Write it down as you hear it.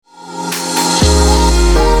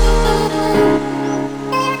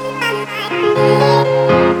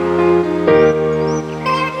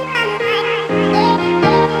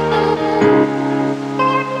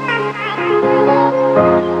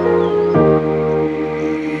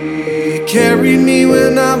carried me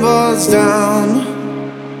when I was down,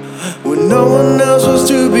 when no one else was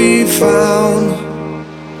to be found.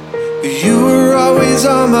 You were always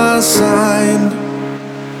on my side.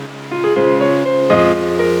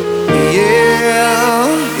 Yeah,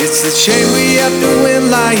 it's the chain we have to win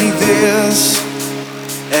like this,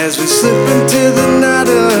 as we slip into the night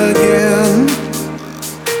again.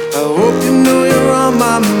 I hope you know you're on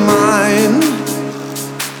my mind.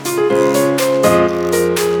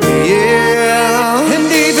 Yeah, and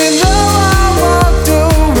even though I walked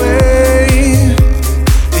away,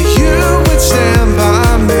 you would stand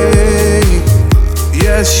by me.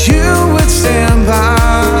 Yes, you would stand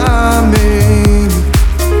by me.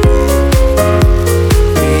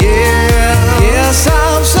 Yeah, yes,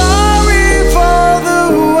 I'm sorry for the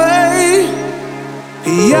way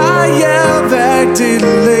I've acted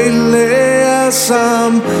lately. Yes,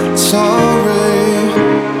 I'm sorry.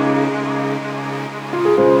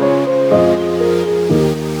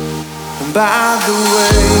 By the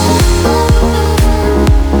way,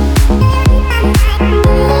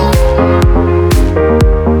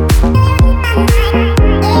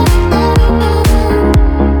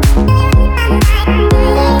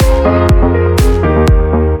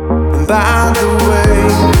 by the way,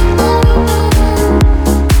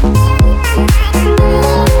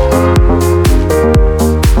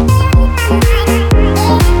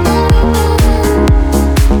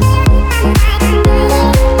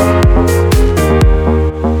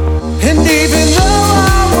 and even though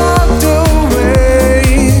I walked away,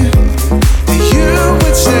 you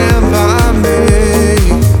would stand by me.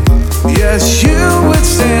 Yes, you would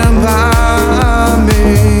stand by me.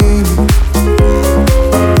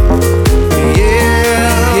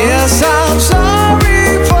 Yeah, yes, I'm sorry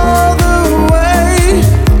for the way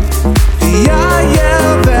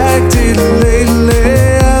I've acted lately.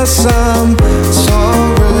 Yes, I'm sorry.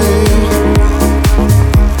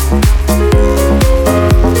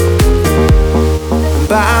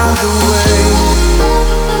 By the way,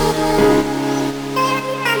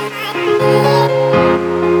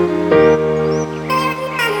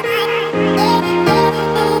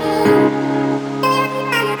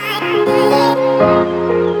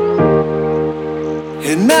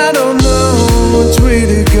 and I don't know which way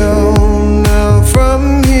to go now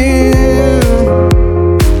from here,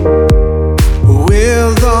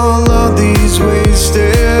 with all of these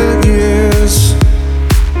wasted years.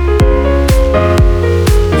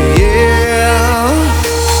 Yeah,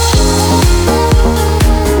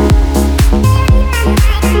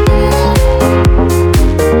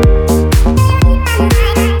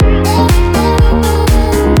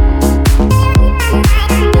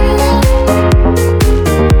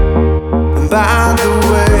 by the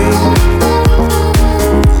way,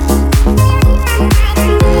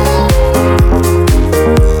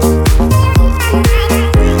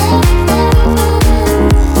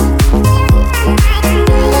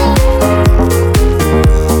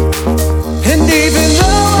 and even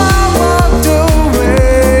though I walked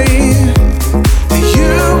away,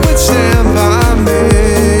 you would stand by me.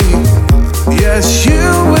 Yes, you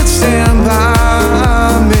would stand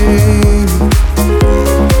by me.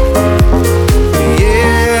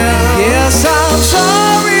 Yeah, yes, I'm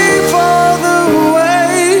sorry for the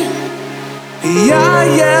way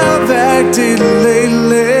I've acted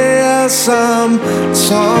lately. Yes, I'm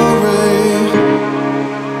sorry.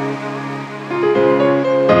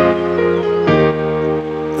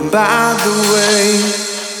 By the way,